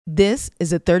This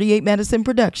is a 38 Medicine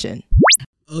production.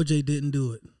 OJ didn't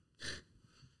do it.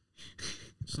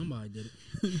 Somebody did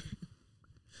it.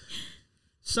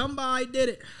 Somebody did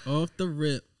it. Off the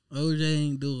rip. OJ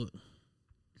ain't do it.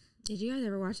 Did you guys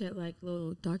ever watch that like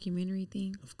little documentary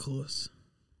thing? Of course.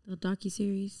 Little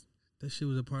docuseries? That shit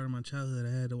was a part of my childhood.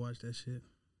 I had to watch that shit.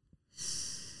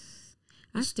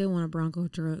 I still want a Bronco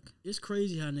truck. It's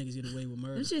crazy how niggas get away with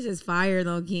murder. This shit is fire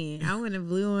though, Ken. I want a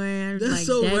blue one. That's like,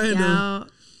 so random. out.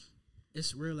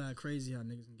 It's real like crazy how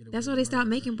niggas can get away That's why with they murder. stopped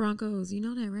making Broncos. You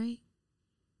know that, right?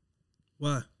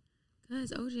 Why?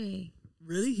 Because OJ.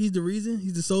 Really? He's the reason?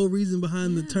 He's the sole reason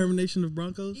behind the Yeah. termination of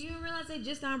Broncos? Do you realize they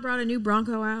just now brought a new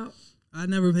Bronco out? I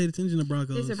never paid attention to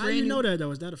Broncos. It's a How you know that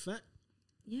though? Is that a fact?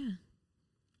 Yeah.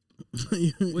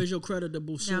 Where's your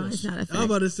creditable source? No, it's not a fact. I was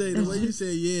about to say, the way you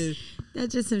said, yeah.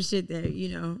 That's just some shit that, you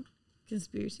know,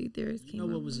 conspiracy theorists You came know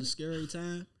up what was with. a scary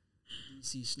time?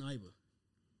 DC Sniper.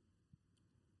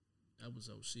 That was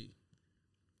OC.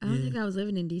 I don't Yeah. think I was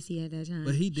living in D.C. at that time.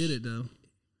 But he did it, though.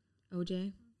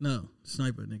 OJ? No,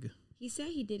 sniper, nigga. He said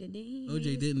he did it, didn't he?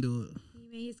 OJ didn't do it. He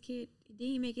made his kid. Did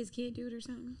he make his kid do it or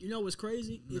something? You know what's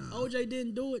crazy? If Nah. OJ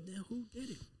didn't do it, then who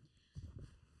did it?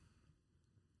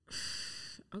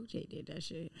 OJ did that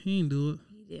shit. He ain't do it.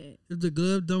 He did. If the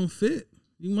glove don't fit,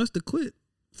 you must have quit.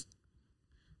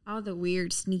 All the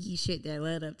weird, sneaky shit that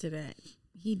led up to that.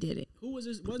 He did it. Who was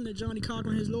this? Wasn't it Johnny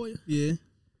Cochran, his lawyer? Yeah.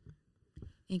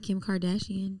 And Kim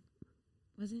Kardashian.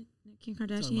 Wasn't Kim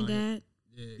Kardashian about dad?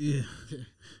 Yeah.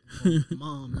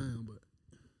 Mom now,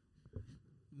 but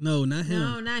No, not him.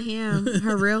 No, not him.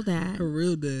 Her real dad. Her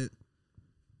real dad.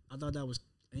 I thought that was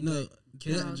ain't No, that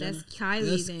Kendall No, Jenner? that's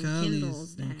Kylie's and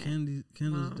Kendall's and dad. Kendall's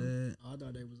Mom. dad. Oh, I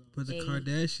thought they was. But the Hey.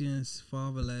 Kardashians'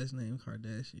 father last name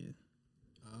Kardashian.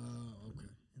 Oh, okay.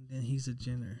 And then he's a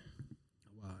Jenner.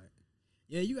 Why?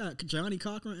 Yeah, you got Johnny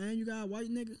Cochran and you got a white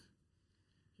nigga.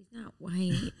 He's not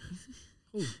white.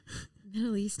 Who?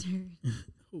 Middle Eastern.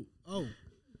 Who? Oh,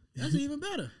 that's even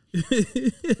better.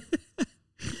 Hey,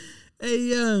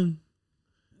 That's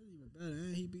even better.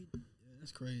 And he beat. Yeah,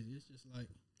 that's crazy. It's just like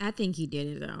I think he did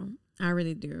it though. I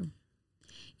really do.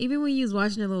 Even when you was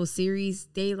watching a little series,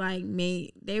 they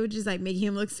would just like make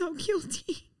him look so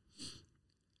guilty.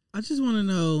 I just want to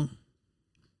know.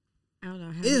 I don't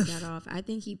know how If- he got off. I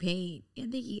think he paid.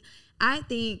 I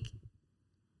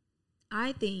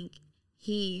think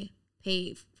he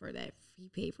paid for that. He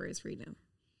paid for his freedom.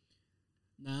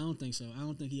 nah. I don't think so. I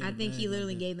don't think he. I had a think bag he like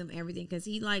literally that. gave them everything because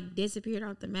he like disappeared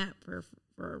off the map for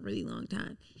a really long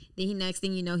time. Then next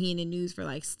thing you know, he in the news for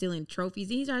like stealing trophies.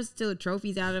 He started stealing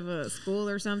trophies out of a school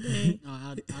or something.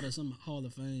 Out of some Hall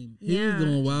of Fame. He Yeah. was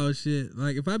doing wild shit.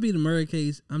 Like, if I beat a murder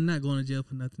case, I'm not going to jail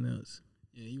for nothing else.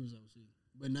 Yeah, he was OC.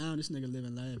 But now this nigga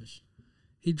living lavish.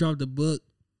 He dropped a book,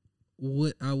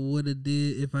 What I Would Have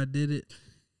Did If I Did It.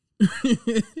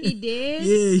 He did?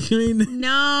 Yeah, you ain't.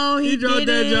 No, he dropped that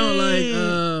didn't. jump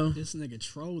like, This nigga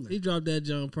trolling. he dropped that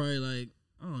jump probably like,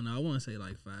 I don't know, I want to say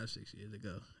like 5-6 years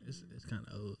ago. It's kind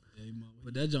of old. Yeah, he might-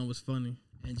 But that jump was funny.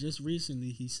 And just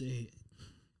recently he said,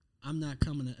 "I'm not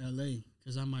coming to L.A.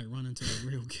 because I might run into the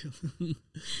real killer."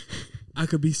 I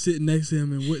could be sitting next to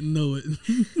him and wouldn't know it.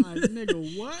 Like,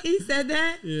 nigga, what? He said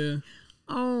that? Yeah.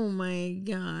 Oh my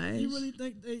gosh. You really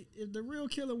think if the real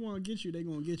killer want to get you, they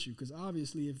gonna get you? Because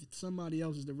obviously, if somebody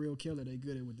else is the real killer, they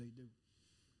good at what they do,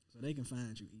 so they can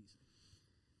find you easy.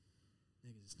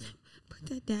 Niggas is dumb. Put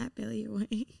that dad belly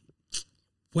away.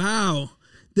 Wow.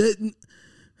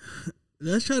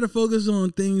 Let's try to focus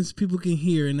on things people can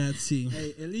hear and not see.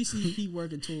 Hey, at least he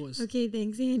working towards. Okay,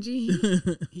 thanks, Angie.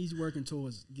 He's working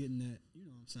towards getting that. You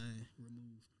know what I'm saying?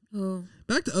 Removed. Oh,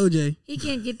 Back to OJ. he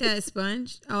can't get that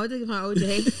sponge. Oh, I think about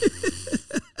OJ.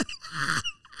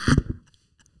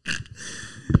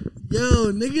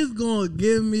 Yo, niggas gonna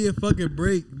give me a fucking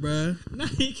break, bruh. Now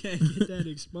he can't get that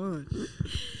expunged.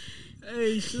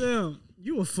 Hey, Slim,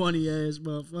 you a funny ass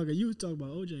motherfucker. You was talking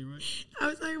about OJ, right? I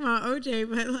was talking about OJ,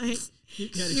 but like He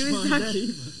can't He was expunge that talking-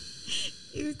 either.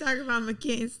 he was talking about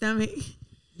McKinnon's stomach.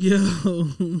 Yo.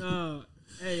 No,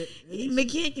 hey, at least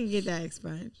McKinnon can get that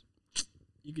expunged.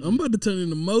 you can I'm about to turn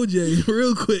into Moj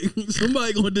real quick.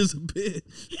 Somebody gonna disappear.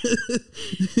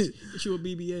 get you a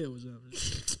BBL or something.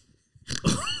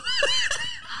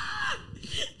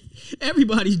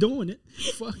 Everybody's doing it.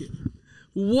 Fuck it.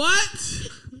 What?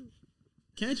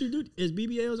 Can't you do? Is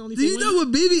BBLs only Do for you know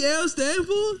women? what BBL stand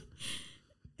for?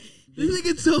 This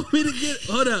nigga told me to get.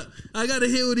 Hold up, I gotta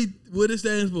hear what it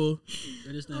stands for.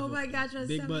 That is stand Oh for my gosh, my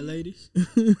big stomach. butt ladies.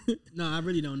 No, I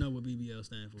really don't know what BBL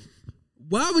stand for.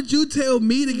 Why would you tell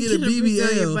me to get a Can I put it on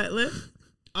your BBL? butt lip?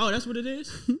 Oh, that's what it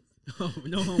is. Oh,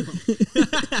 no homo.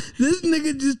 This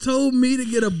nigga just told me to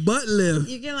get a butt lift.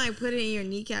 You can like put it in your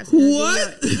kneecaps.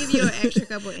 What? Give you an extra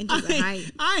couple inches of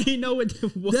height. I ain't know what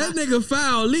That nigga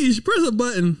foul. Leash, press a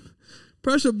button.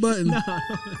 Press a button. No.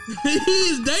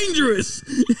 He's dangerous.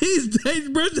 He's dangerous.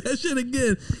 Press that shit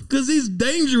again. Because he's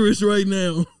dangerous right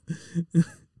now.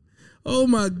 Oh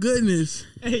my goodness.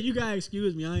 Hey, you gotta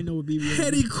excuse me. I ain't know what BBL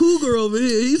Hetty Cougar over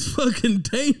here. He's fucking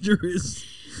dangerous.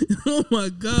 Oh my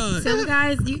God. Some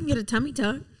guys, you can get a tummy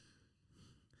tuck.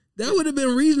 That would have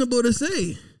been reasonable to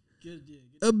say.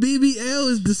 A BBL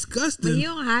is But disgusting. you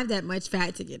don't have that much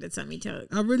fat to get a tummy tuck.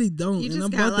 I really don't. You just I'm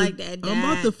got about like to, that I'm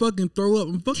about dad. to fucking throw up.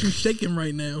 I'm fucking shaking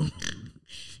right now.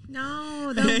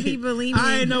 No, don't be believing.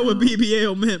 I ain't know what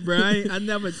BBL meant, bro. I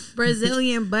never.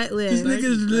 Brazilian butt This lift.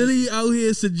 nigga's literally out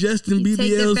here suggesting You take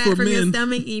the BBLs fat for from your men.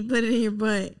 stomach and you put it in your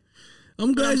butt.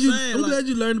 I'm glad I'm glad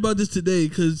you learned about this today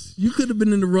because you could have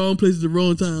been in the wrong place at the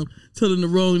wrong time, telling the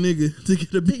wrong nigga to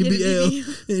get a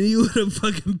BBL, and he would have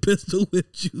fucking pistol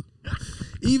whipped you.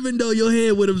 Even though your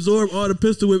head would absorb all the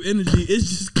pistol whip energy, it's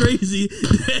just crazy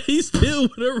that he still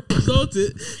would have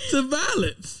resulted to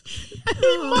violence.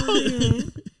 Oh,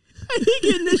 man. He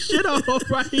getting this shit off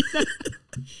right now.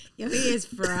 Yo, he is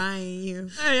frying you.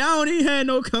 Hey, I don't even have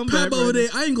no comeback. Pop over there,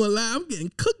 I ain't gonna lie, I'm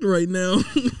getting cooked right now.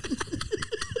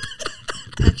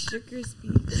 Extra crispy.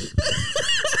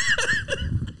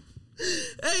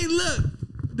 Hey, look,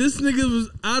 this nigga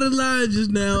was out of line just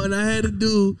now, and I had to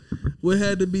do what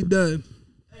had to be done.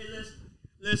 Hey,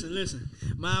 listen.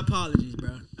 My apologies,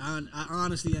 bro. I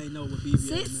honestly ain't know what BBL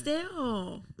Sit meant.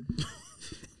 still.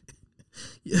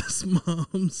 Yes,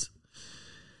 moms.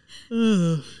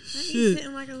 Oh, Why you shit.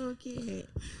 sitting like a little kid?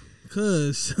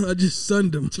 Cuz I just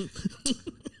sunned them.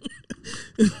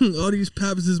 All these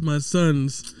paps is my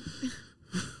sons.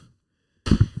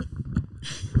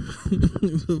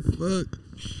 The fuck?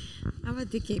 I'm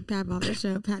about to kick Pap off the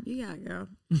show. Pap, you gotta go.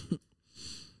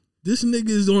 This nigga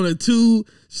is on a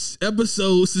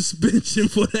 2-episode suspension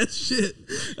for that shit.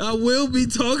 I will be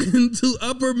talking to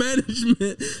upper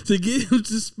management to get him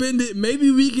suspended.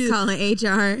 Maybe we can Calling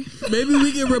HR. Maybe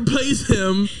we can replace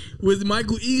him with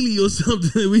Michael Ealy or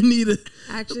something. We need a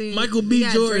Actually, Michael we B.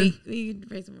 got Jordan. Drake. We can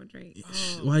play some more Drake.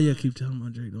 Why y'all keep telling my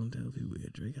Drake? Don't tell people we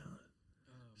had Drake out.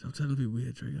 Stop telling people we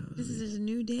had Drake out. This is a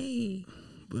new day.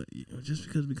 But just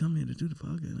because we come here to do the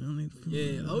podcast, I don't need to.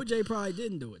 Yeah, OJ probably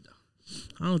didn't do it though.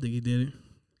 I don't think he did it.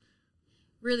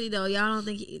 Really though, y'all don't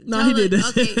think he? No, he did that.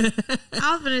 Okay,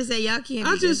 I was gonna say y'all can't.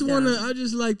 I be just this wanna. dumb. I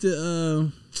just like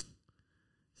to.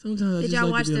 Sometimes I Did just y'all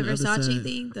like watch to be the on other Versace side.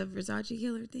 thing? The Versace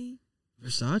killer thing?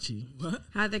 Versace. What?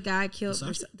 How the guy killed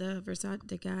Versace?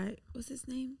 the guy? What's his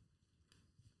name?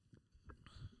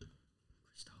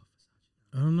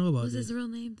 I don't know about What's this. his real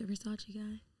name? The Versace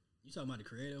guy. You talking about the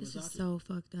creator of This is Versace? so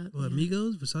fucked up. What, yeah.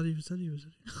 Migos? Versace.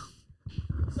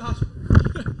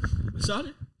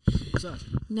 Versace.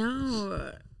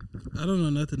 No. I don't know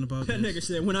nothing about That this. nigga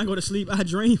said, when I go to sleep, I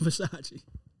dream Versace.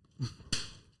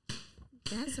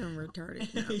 That's some retarded.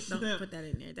 He No, don't snapped. put that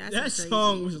in there. That's That crazy.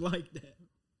 song was like that.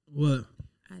 What?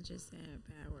 I just said a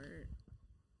bad word.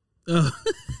 Oh,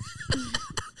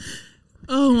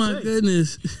 oh my Say.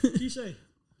 goodness. He say,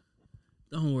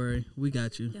 Don't worry, we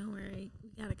got you. Don't worry. We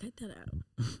gotta cut that out.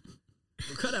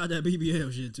 well, cut out that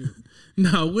BBL shit too.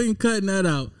 No, we ain't cutting that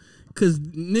out. Cause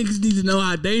niggas need to know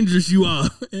how dangerous you are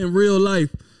in real life.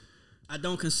 I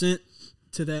don't consent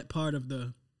to that part of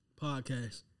the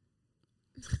podcast.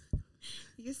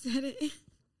 You said it.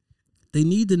 They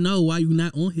need to know why you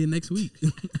not on here next week.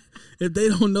 If they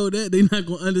don't know that, they not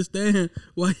gonna understand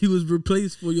why he was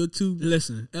replaced for your 2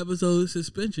 Listen, episode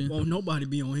suspension. won't nobody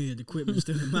be on here. The equipment's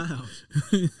still in my house.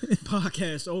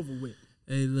 Podcast over with.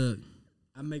 Hey, look,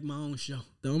 I make my own show.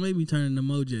 don't make me turn into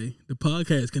Moj. The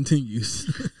podcast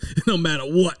continues, no matter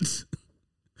what.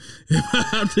 If I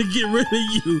have to get rid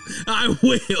of you, I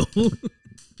will.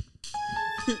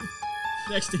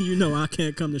 Next thing you know, I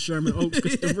can't come to Sherman Oaks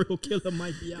because the real killer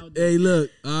might be out there. Hey, look,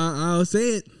 I'll say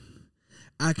it.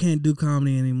 I can't do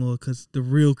comedy anymore because the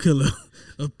real killer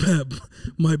of Pep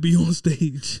might be on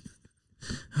stage.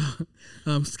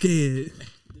 I'm scared.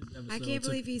 I can't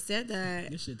believe he said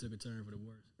that. This shit took a turn for the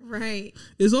worse. Right.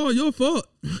 It's all your fault.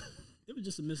 It was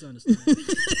just a misunderstanding.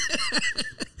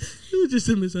 It was just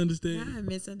a misunderstanding. Not a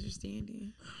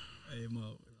misunderstanding. Hey,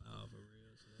 Mo,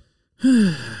 for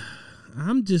real.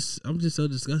 I'm just so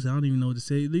disgusted. I don't even know what to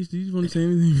say. At least, do you want to say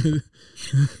anything?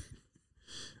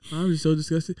 I'm just so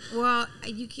disgusted. Well,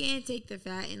 you can't take the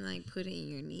fat and like put it in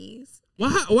your knees. Why?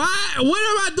 What am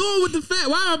I doing with the fat?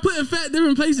 Why am I putting fat in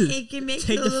different places? It can make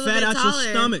Take you a the little fat bit out taller.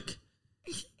 your stomach.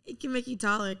 It can make you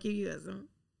taller. Give you some.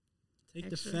 Take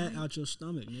the fat out your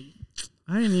stomach, nigga.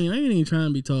 I ain't even trying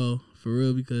to be tall for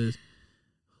real because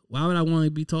why would I want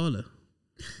to be taller?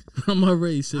 I'm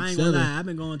already 6'7". I ain't gonna lie. I've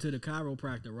been going to the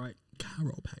chiropractor, right?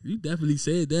 Chiropractor. You definitely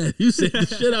said that. You said the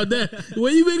shit out there.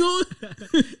 Where you been going?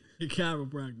 The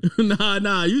chiropractor.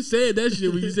 Nah. You said that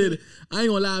shit when you said it. I ain't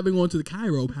gonna lie. I've been going to the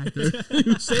chiropractor.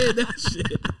 You said that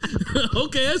shit.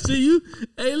 Okay, I see you.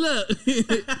 Hey, look.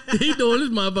 He doing this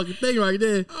motherfucking thing right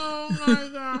there. Oh my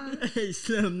god. Hey,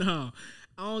 Slim, no.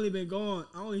 I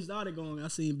only started going. I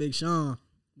seen Big Sean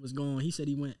was going. He said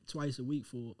he went twice a week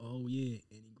for a whole year,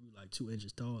 and he grew like 2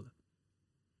 inches taller.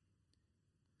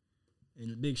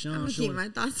 And Big I'm Sean gonna keep my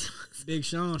thoughts. Big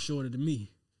Sean shorter than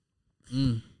me.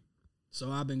 So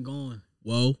I've been going.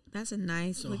 Whoa. That's a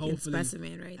nice looking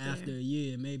specimen right there. After a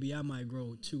year, maybe I might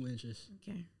grow 2 inches.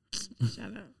 Okay.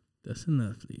 Shut up. That's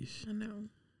enough, Leash. I know.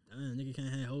 Damn, nigga can't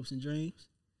have hopes and dreams.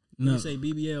 No. You say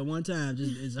BBL one time,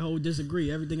 just it's a whole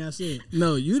disagree. Everything I said.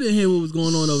 No, you didn't hear what was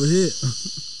going on over here.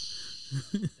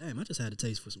 Damn, I just had a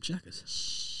taste for some checkers.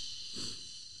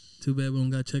 Too bad we don't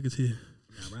got checkers here.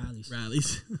 Nah,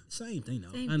 Riley's. Same thing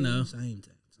though. Same I know. Same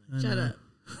thing. Shut up.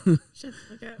 Shut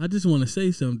the fuck up. I just want to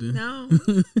say something. No.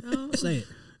 Say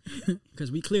it.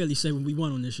 Because we clearly say what we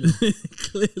want on this show.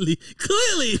 Clearly.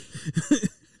 Clearly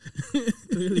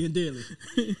and dearly.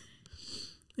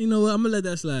 You know what? I'm gonna let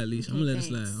that slide, Leash. I'm gonna let it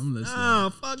slide. Oh,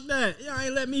 fuck that. Y'all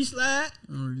ain't let me slide.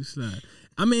 I'm gonna let it slide.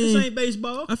 I mean, This ain't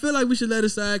baseball. I feel like we should let it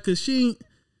slide because she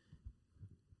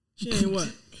ain't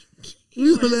what?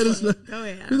 We gonna let it slide. Go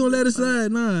ahead. We gonna let it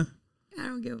slide. Nah. I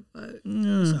don't give a fuck.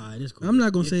 Yeah. It's all right. It's cool. I'm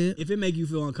not gonna say it. If it make you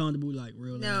feel uncomfortable, like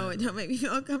real life. No, it don't make me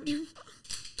feel uncomfortable.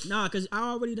 Nah, because I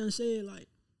already done said, like,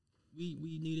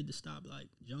 we needed to stop, like,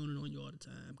 joning on you all the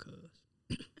time, because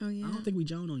Oh yeah. I don't think we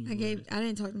joan on you. I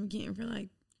didn't talk to him again for like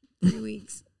 3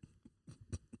 weeks.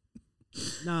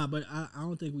 Nah, but I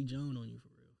don't think we joan on you for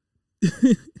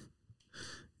real.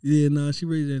 Yeah, nah, she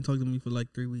really didn't talk to me for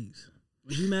like 3 weeks.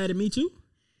 Was you mad at me too?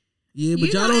 Yeah,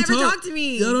 but You y'all don't don't ever talk. talk to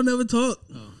me. Y'all don't ever talk.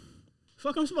 Oh.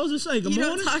 Fuck I'm supposed to say? Good You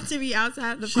morning? don't talk to me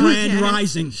outside the Grand podcast.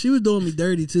 Rising. She was doing me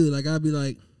dirty too. Like I'd be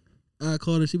like, I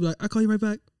called her. She'd be like, I'll call you right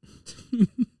back.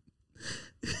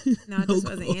 No, I just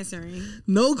wasn't answering.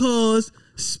 No calls,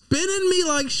 spinning me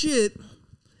like shit.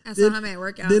 I saw him at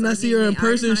work. Then I see her in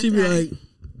person. She'd be like, contact.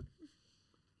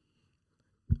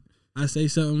 I say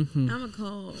something. I'm a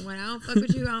cold. When I don't fuck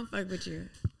with you, I don't fuck with you.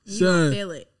 You Son. don't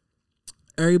feel it.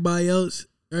 Everybody else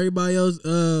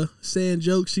saying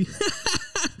jokes. She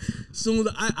soon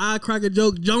as I crack a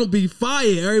joke, don't be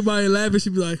fired. Everybody laughing.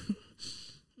 She be like,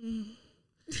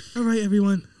 all right,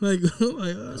 everyone. Like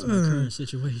That's my current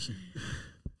situation.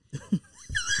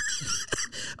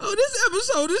 Oh, this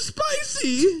episode is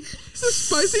spicy. It's a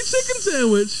spicy chicken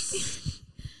sandwich.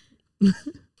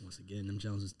 Once again, them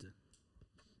Jones is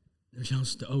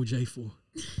the OJ for.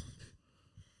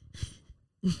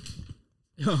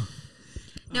 Yo.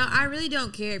 No, I really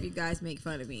don't care if you guys make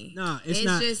fun of me. Nah, it's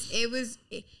not.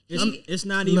 It's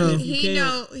not even if you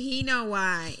care. He know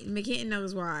why. McKinnon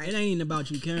knows why. It ain't even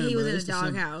about you caring. He was bro. in It's a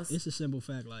doghouse. It's a simple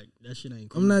fact. Like that shit ain't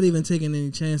cool. I'm not even taking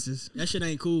any chances. That shit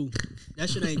ain't cool. That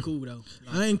shit ain't cool though.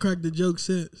 Like, I ain't cracked the joke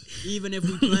since. even if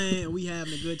we playing and we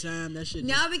having a good time, that shit.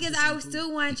 No, because I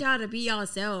still want y'all to be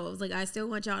yourselves. Like I still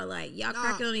want y'all to like y'all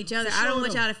cracking on each other. for I don't sure,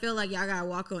 want though. y'all to feel like y'all gotta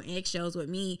walk on eggshells with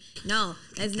me. No,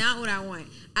 that's not what I want.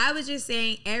 I was just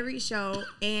saying every show,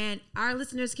 and our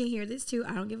listeners can hear this too.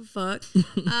 I don't give a fuck.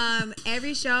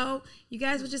 Every show, you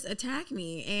guys would just attack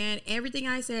me, and everything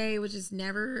I say was just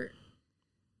never.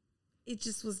 It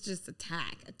just was just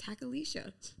attack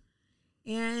Alicia,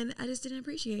 and I just didn't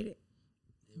appreciate it.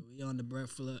 We on the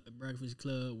Breakfast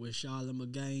Club with Charlotte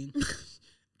McGain.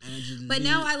 Angela But Lee,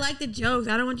 now I like the jokes.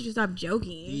 I don't want you to stop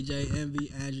joking. DJ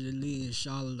Envy, Angela Lee, and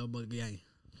Charlotte McGain.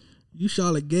 You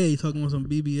Charlotte Gay talking about some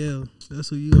BBL. That's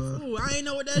who you are. Ooh, I ain't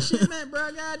know what that shit meant,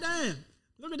 bro. Goddamn.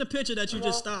 Look at the picture that you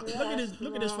just stopped. Look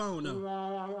at his phone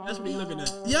though. That's what he looking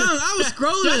at. Yeah, I was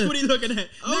scrolling. That's what he looking at.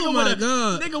 Oh my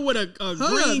God. Nigga with a Hold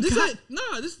green up, this cot. ain't,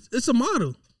 nah, it's a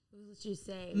model. What you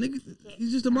say? Nigga,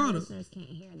 he's just a model. Listeners can't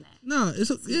hear that. Nah,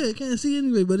 it can't see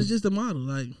anyway, but it's just a model.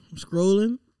 Like I'm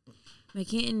scrolling.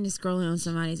 McKinnon is scrolling on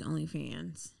somebody's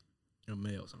OnlyFans. Your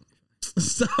mail's on.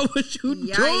 Stop what you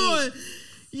Yikes. doing.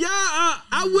 Yeah,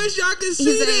 I wish y'all could see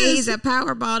He's this. a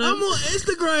power bottom. I'm on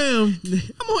Instagram.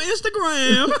 I'm on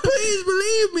Instagram. Please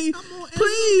believe me. I'm on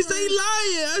Please, Instagram. they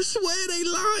lying. I swear they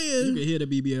You lying. can hear the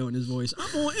BBL in his voice.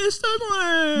 I'm on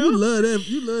Instagram. You love that.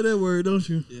 You love that word, don't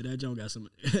you? Yeah, that joint got some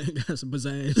pizzazz. Got some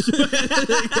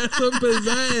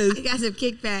pizzazz. He got some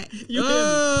kickback. You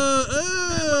Oh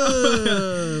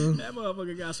that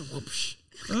motherfucker got some whoopsh.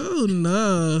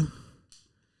 no.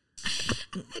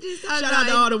 I just thought Shout out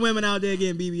to all the women out there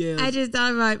getting BBL. I just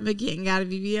thought about McKitton got a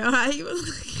BBL. How he was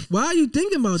like, Why are you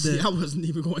thinking about that? See, I wasn't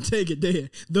even going to take it there.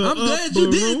 I'm glad you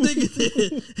didn't think it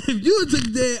there. If you took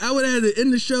it there, I would have had to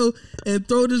end the show and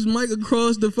throw this mic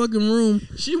across the fucking room.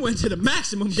 She went to the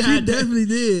maximum, She goddamn. definitely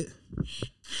did.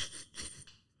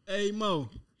 Hey, Mo.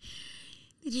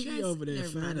 did you She guys? over there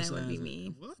Never mind, that would be fantasizing.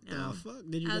 me. What No. the fuck?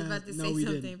 Did you I was guys? about to No, say we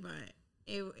something, didn't. but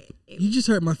it You just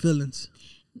hurt my feelings.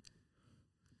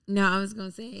 no, I was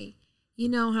gonna say, you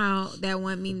know how that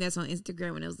one meme that's on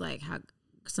Instagram when it was like how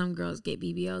some girls get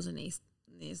BBLs and it's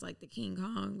like the King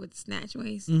Kong with the snatch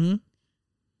waist. Mm-hmm.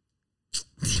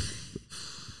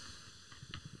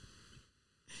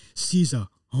 Caesar,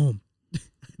 home.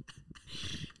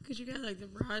 Cause you got like the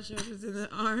broad shoulders and the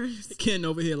arms, Ken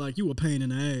over here like you a pain in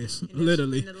the ass. and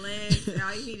Literally. and the legs. And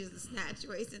all you need is the snatch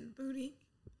waist and the booty.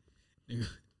 You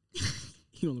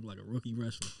don't look like a rookie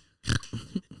wrestler.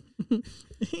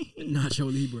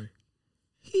 Nacho Libre.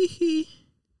 Hee.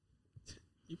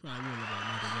 You probably would look like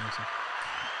Michael Jackson.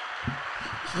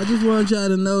 I just want y'all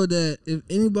to know that if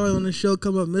anybody on the show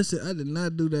come up missing, I did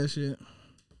not do that shit.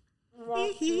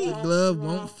 The glove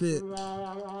won't fit.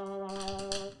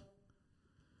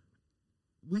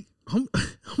 I'm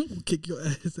gonna kick your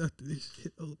ass after this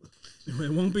shit over.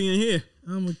 It won't be in here.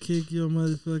 I'm gonna kick your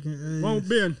motherfucking ass. Won't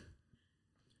be in.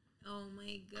 Oh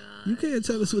my god! You can't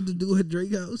tell us what to do at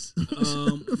Drake House.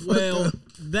 Well, up.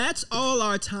 that's all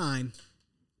our time.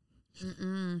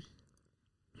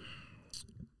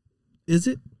 Is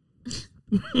it?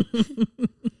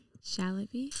 Shall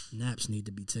it be? Naps need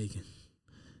to be taken.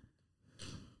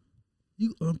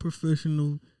 You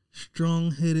unprofessional,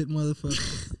 strong-headed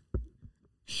motherfucker.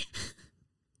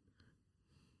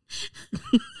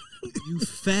 You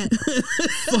fat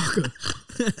fucker.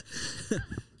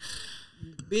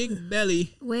 Big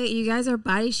belly. Wait, you guys are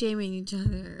body shaming each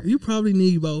other. You probably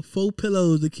need about 4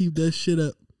 pillows to keep that shit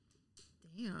up.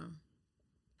 Damn.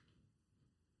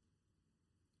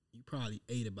 You probably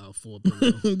ate about 4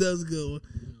 pillows. That was a good one.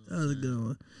 That was a good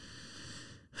one.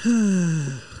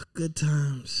 Good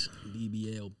times.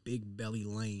 BBL, big belly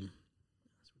lame.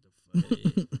 That's what the fuck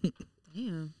it is.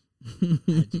 Damn.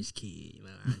 I just kidding.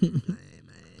 Man. I just playing,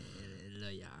 man. I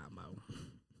love y'all, Mo.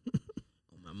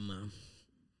 On my mom.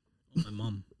 On my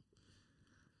mom.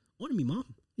 What me mom?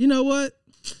 You know what?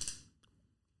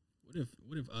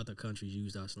 What if other countries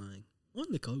used our slang? On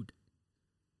the code.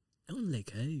 On the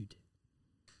code.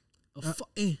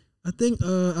 I think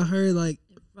I heard like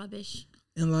Rubbish.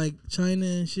 in like China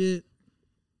and shit,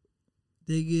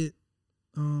 they get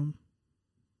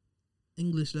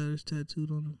English letters tattooed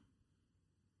on them.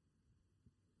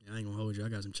 I ain't gonna hold you. I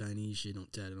got some Chinese shit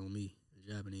tatted on me.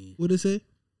 Japanese. What it say?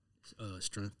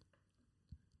 Strength.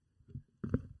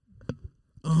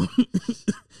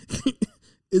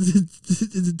 Is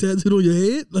it tattooed on your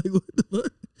head? Like what the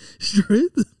fuck?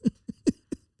 Strength?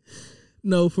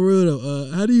 No, for real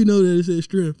though. How do you know that it says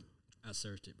strength? I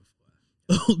searched it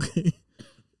before. Okay.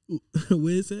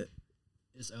 Where is that?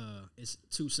 It's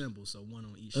 2 symbols, so one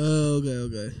on each. Oh,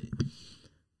 okay.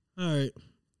 All right.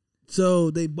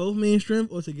 So they both mean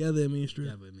strength, or together it means strength?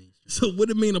 Yeah, but it means So what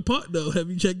it mean apart though? Have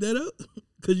you checked that out?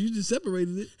 Because you just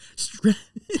separated it. strength.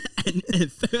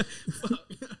 and fuck.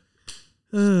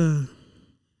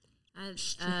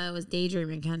 I was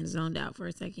daydreaming, kind of zoned out for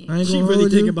a second. I ain't She gonna really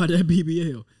hold thinking you. about that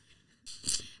BBL.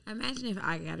 Imagine if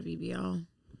I got a BBL.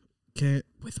 Can't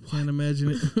With what? can't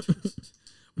imagine it.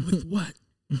 With what?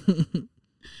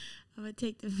 I would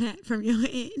take the fat from your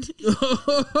head.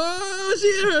 Oh,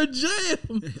 she in her jam.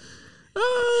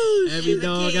 Oh, Every And the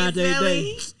dog got kid's their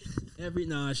belly.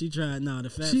 day. She tried. Nah, the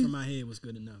fat She- from my head was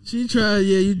good enough. she tried.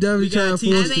 Yeah, you definitely We gotta tried to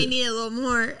teach- I force may it. need a little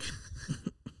more.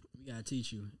 We gotta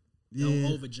teach you. Yeah. Don't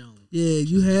over Jones. Yeah,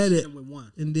 you had it, With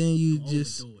one. and then you Don't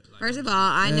just. overdo it. Like, First of all,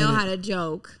 I know Add it. how to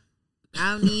joke.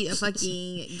 I don't need a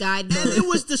fucking guidebook. and it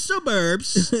was the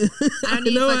suburbs. I don't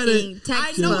need know a how to- fucking I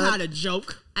textbook. know how to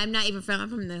joke. I'm not even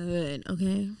from the hood,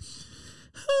 okay?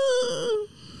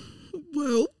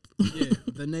 Well, Yeah,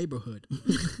 the neighborhood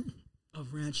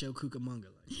of Rancho Cucamonga.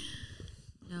 Like.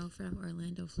 No, from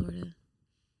Orlando, Florida.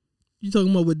 you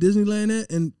talking about what Disneyland at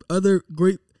and other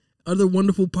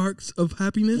wonderful parks of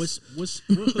happiness? What First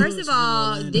hoods of in all,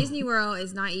 Orlando? Disney World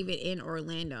is not even in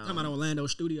Orlando. Talking about Orlando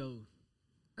Studios.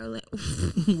 What?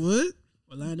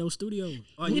 Orlando Studios.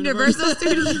 Oh, Universal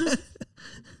Studios.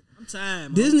 I'm tired.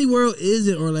 Mo. Disney World is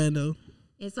in Orlando.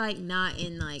 It's like not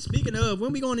in like Speaking of,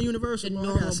 when we going to Universal? the Bro, I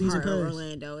got normal a season part of pass.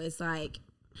 Orlando. It's like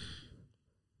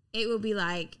it would be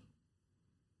like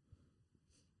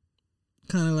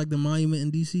Kind of like the monument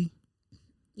in DC.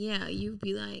 yeah, you'd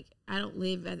be like I don't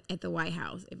live at the White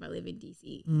House if I live in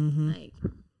DC. Mm-hmm. Like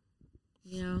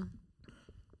you know,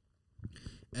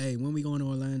 Hey, when we going to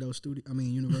Orlando studio? I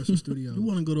mean Universal Studios. You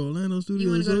want to go to Orlando Studios?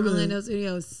 You want to go so to bad. Orlando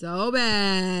Studios so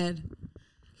bad.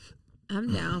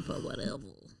 I'm down for whatever.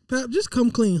 Pap, just come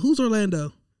clean. Who's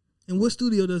Orlando? And what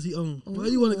studio does he own? Why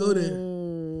do you want to go there?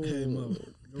 Hey, mama.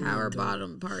 Power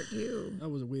Bottom Part 2. That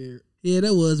was weird. Yeah,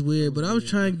 that was weird. But I was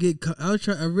trying to get. I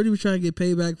really was trying to get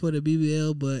payback for the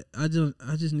BBL, but I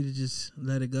just need to just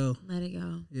let it go. Let it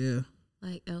go. Yeah.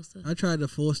 Like Elsa. I tried to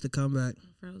force the comeback.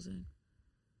 Frozen.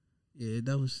 Yeah,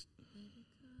 that was.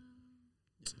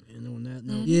 And on that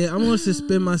note, Yeah, I'm gonna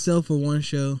suspend myself for one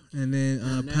show, and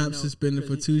then Pap suspended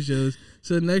for 2 shows.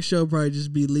 So the next show probably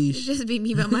just be It leash. just be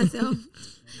me by myself.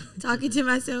 Talking to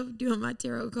myself, doing my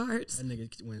tarot cards. that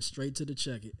nigga went straight to the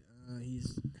check it.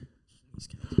 He's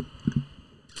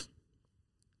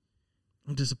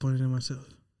I'm disappointed in myself.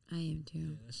 I am too.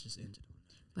 yeah, let's just end it on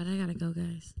that. But I gotta go,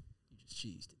 guys. You just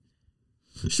cheesed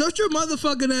it. Shut your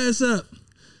motherfucking ass up.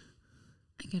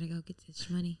 I gotta go get this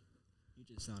money. You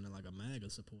just sounded like a MAGA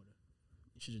supporter.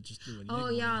 You should have just do it. Oh,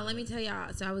 y'all, let me tell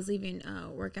y'all. So I was leaving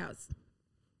workouts.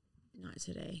 Not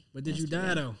today. But did you yesterday.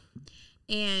 die though?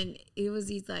 And it was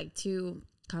these like 2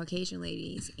 Caucasian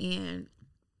ladies, and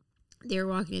they were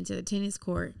walking into the tennis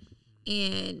court,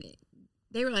 and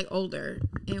they were like older,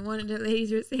 and one of the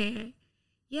ladies was saying,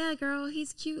 "Yeah, girl,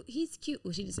 he's cute. He's cute."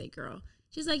 Well, she didn't say girl.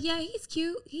 She was like, "Yeah, he's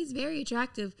cute. He's very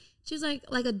attractive." She was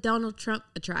like a Donald Trump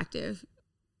attractive.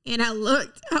 And I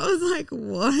looked. I was like,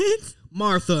 "What?"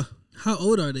 Martha, how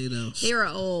old are they though? They were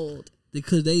old.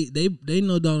 Because they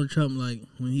know Donald Trump like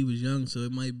when he was young, so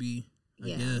it might be. I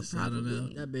Yeah, guess I don't know.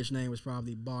 probably. That bitch name was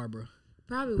probably Barbara,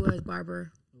 Probably was Barbara.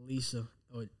 Lisa,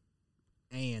 or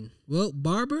Ann. Well,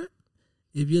 Barbara,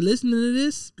 if you're listening to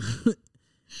this,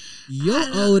 your I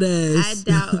don't- old I ass.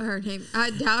 doubt her name.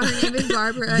 I doubt her name is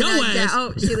Barbara. And Your I ass.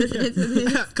 doubt she listened to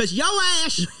this. Cause your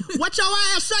ass, what your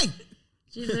ass say?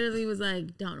 She literally was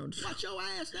like, Donald Trump. What your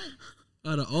ass say?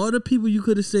 Out of all the people you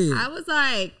could have said, I was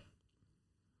like,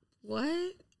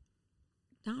 what?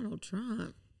 Donald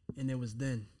Trump. And it was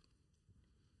then.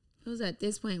 It was at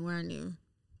this point where I knew.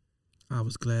 I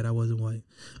was glad I wasn't white.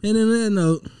 And on that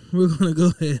note, we're gonna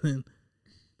go ahead and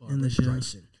Barbara in the show.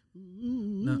 Streisand.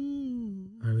 No.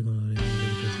 All right, we're gonna go ahead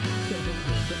and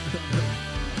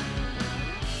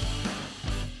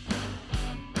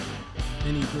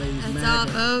Then he plays That's all,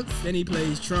 MAGA. folks. Then he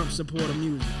plays Trump supporter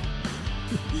music.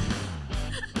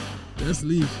 that's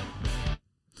leave.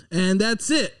 And that's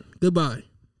it. Goodbye.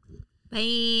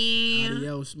 Bam.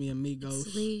 Adios, mi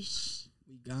amigos. Slish.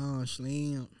 We gone,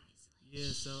 slim. Yeah.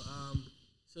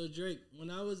 So Drake,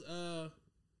 when I was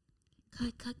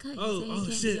Cut. oh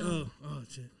shit. Oh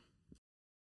shit.